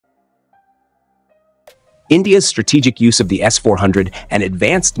India's strategic use of the S-400 and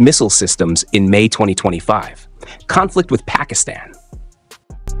advanced missile systems in May 2025. Conflict with Pakistan.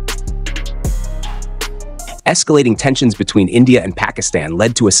 Escalating tensions between India and Pakistan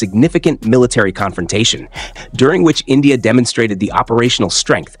led to a significant military confrontation, during which India demonstrated the operational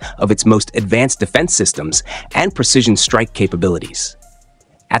strength of its most advanced defense systems and precision strike capabilities.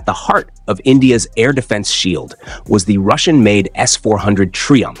 At the heart of India's air defense shield was the Russian-made S-400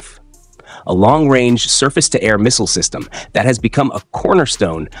 Triumf, a long-range surface-to-air missile system that has become a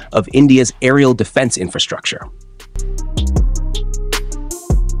cornerstone of India's aerial defense infrastructure.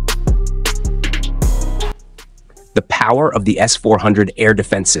 The power of the S-400 air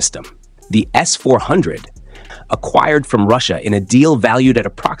defense system. The S-400, acquired from Russia in a deal valued at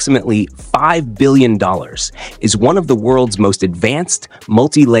approximately $5 billion, is one of the world's most advanced,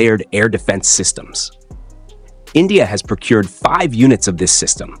 multi-layered air defense systems. India has procured 5 units of this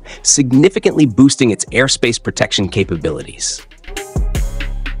system, significantly boosting its airspace protection capabilities.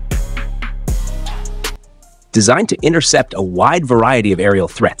 Designed to intercept a wide variety of aerial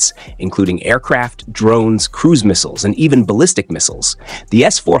threats, including aircraft, drones, cruise missiles, and even ballistic missiles, the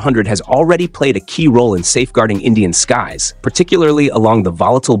S-400 has already played a key role in safeguarding Indian skies, particularly along the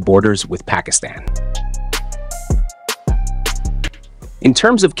volatile borders with Pakistan. In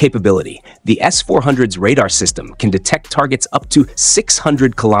terms of capability, the S-400's radar system can detect targets up to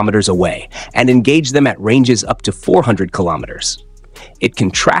 600 kilometers away and engage them at ranges up to 400 kilometers. It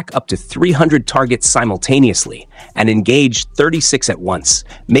can track up to 300 targets simultaneously and engage 36 at once,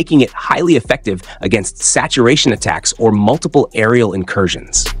 making it highly effective against saturation attacks or multiple aerial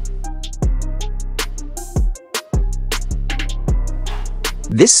incursions.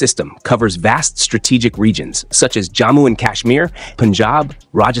 This system covers vast strategic regions such as Jammu and Kashmir, Punjab,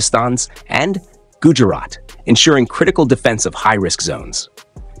 Rajasthan, and Gujarat, ensuring critical defense of high-risk zones.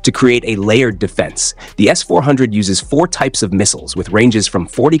 To create a layered defense, the S-400 uses 4 types of missiles with ranges from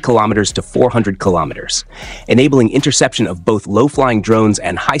 40 kilometers to 400 kilometers, enabling interception of both low-flying drones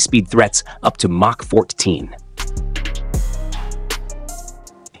and high-speed threats up to Mach 14.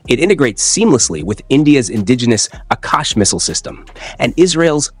 It integrates seamlessly with India's indigenous Akash missile system and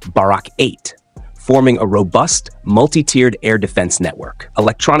Israel's Barak 8, forming a robust, multi-tiered air defense network,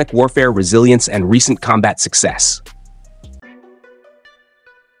 electronic warfare resilience, and recent combat success.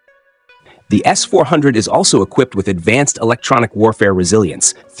 The S-400 is also equipped with advanced electronic warfare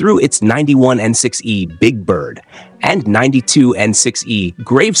resilience through its 91N6E Big Bird and 92N6E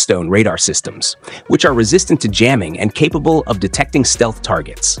Gravestone radar systems, which are resistant to jamming and capable of detecting stealth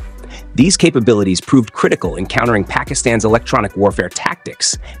targets. These capabilities proved critical in countering Pakistan's electronic warfare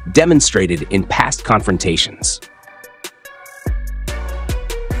tactics, demonstrated in past confrontations.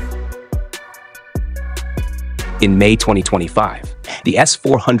 In May 2025, the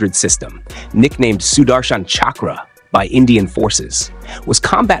S-400 system, nicknamed Sudarshan Chakra by Indian forces, was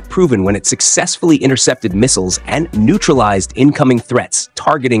combat-proven when it successfully intercepted missiles and neutralized incoming threats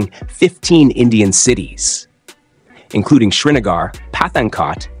targeting 15 Indian cities, including Srinagar,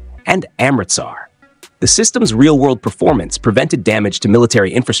 Pathankot, and Amritsar. The system's real-world performance prevented damage to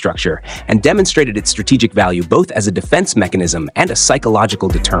military infrastructure and demonstrated its strategic value both as a defense mechanism and a psychological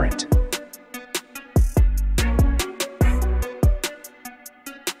deterrent.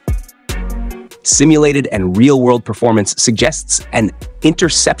 Simulated and real-world performance suggests an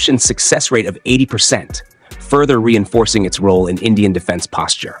interception success rate of 80%, further reinforcing its role in Indian defense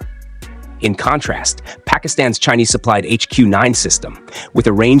posture. In contrast, Pakistan's Chinese-supplied HQ-9 system, with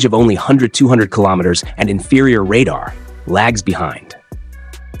a range of only 100-200 kilometers and inferior radar, lags behind.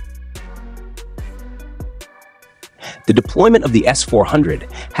 The deployment of the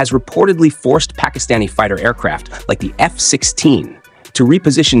S-400 has reportedly forced Pakistani fighter aircraft like the F-16 to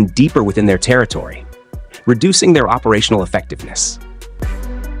reposition deeper within their territory, reducing their operational effectiveness.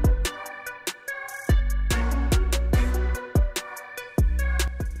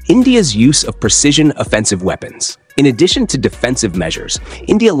 India's use of precision offensive weapons. In addition to defensive measures,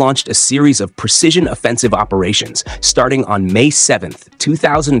 India launched a series of precision offensive operations starting on May 7,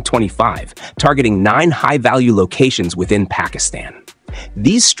 2025, targeting 9 high-value locations within Pakistan.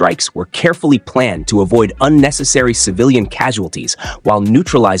 These strikes were carefully planned to avoid unnecessary civilian casualties while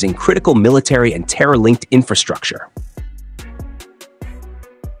neutralizing critical military and terror-linked infrastructure.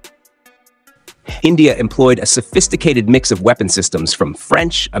 India employed a sophisticated mix of weapon systems from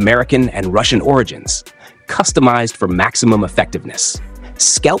French, American, and Russian origins, customized for maximum effectiveness.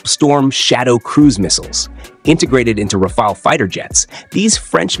 Scalp Storm Shadow cruise missiles. Integrated into Rafale fighter jets, these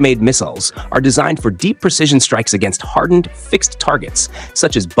French-made missiles are designed for deep precision strikes against hardened, fixed targets,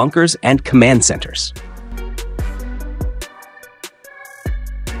 such as bunkers and command centers.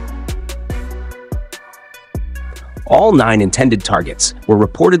 All 9 intended targets were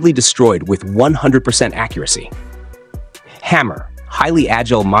reportedly destroyed with 100% accuracy. Hammer, highly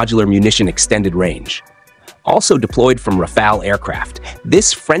agile modular munition extended range. Also deployed from Rafale aircraft,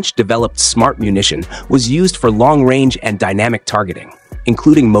 this French-developed smart munition was used for long-range and dynamic targeting,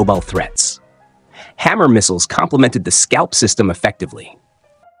 including mobile threats. Hammer missiles complemented the Scalp system effectively.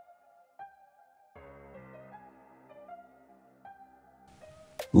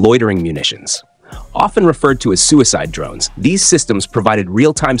 Loitering munitions. Often referred to as suicide drones, these systems provided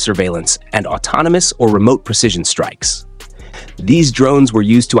real-time surveillance and autonomous or remote precision strikes. These drones were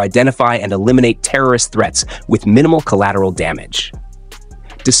used to identify and eliminate terrorist threats with minimal collateral damage.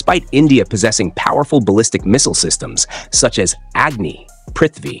 Despite India possessing powerful ballistic missile systems such as Agni,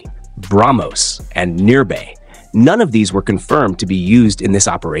 Prithvi, BrahMos, and Nirbhay, none of these were confirmed to be used in this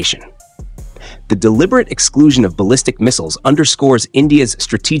operation. The deliberate exclusion of ballistic missiles underscores India's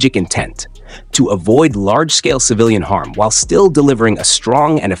strategic intent to avoid large-scale civilian harm while still delivering a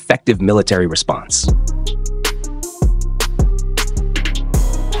strong and effective military response.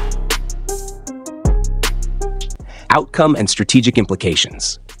 Outcome and strategic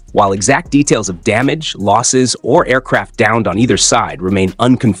implications. While exact details of damage, losses, or aircraft downed on either side remain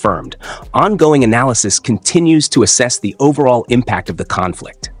unconfirmed, ongoing analysis continues to assess the overall impact of the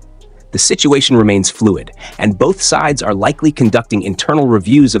conflict. The situation remains fluid, and both sides are likely conducting internal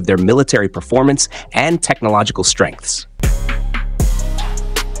reviews of their military performance and technological strengths.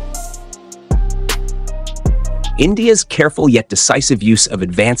 India's careful yet decisive use of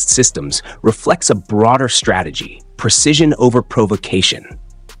advanced systems reflects a broader strategy: precision over provocation.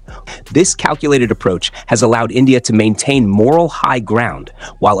 This calculated approach has allowed India to maintain moral high ground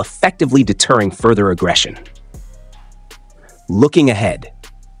while effectively deterring further aggression. Looking ahead.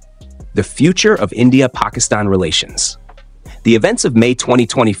 The future of India-Pakistan relations. The events of May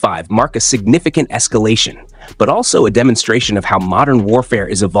 2025 mark a significant escalation, but also a demonstration of how modern warfare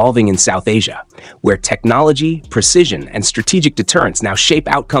is evolving in South Asia, where technology, precision, and strategic deterrence now shape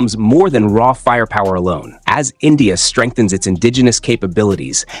outcomes more than raw firepower alone. As India strengthens its indigenous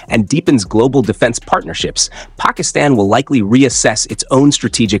capabilities and deepens global defense partnerships, Pakistan will likely reassess its own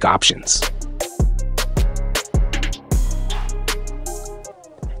strategic options.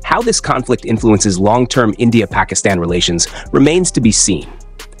 How this conflict influences long-term India-Pakistan relations remains to be seen.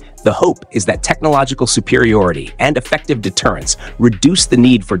 The hope is that technological superiority and effective deterrence reduce the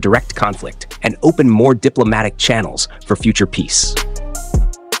need for direct conflict and open more diplomatic channels for future peace.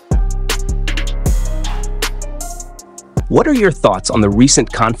 What are your thoughts on the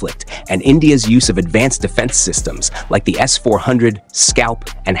recent conflict and India's use of advanced defense systems like the S-400, Scalp,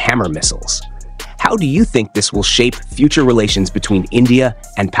 and Hammer missiles? How do you think this will shape future relations between India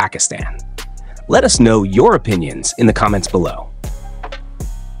and Pakistan? Let us know your opinions in the comments below.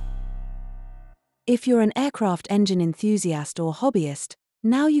 If you're an aircraft engine enthusiast or hobbyist,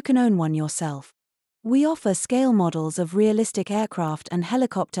 now you can own one yourself. We offer scale models of realistic aircraft and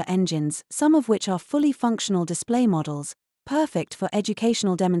helicopter engines, some of which are fully functional display models, perfect for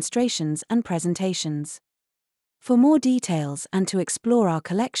educational demonstrations and presentations. For more details and to explore our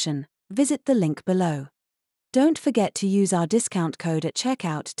collection, visit the link below. Don't forget to use our discount code at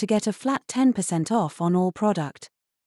checkout to get a flat 10% off on all product.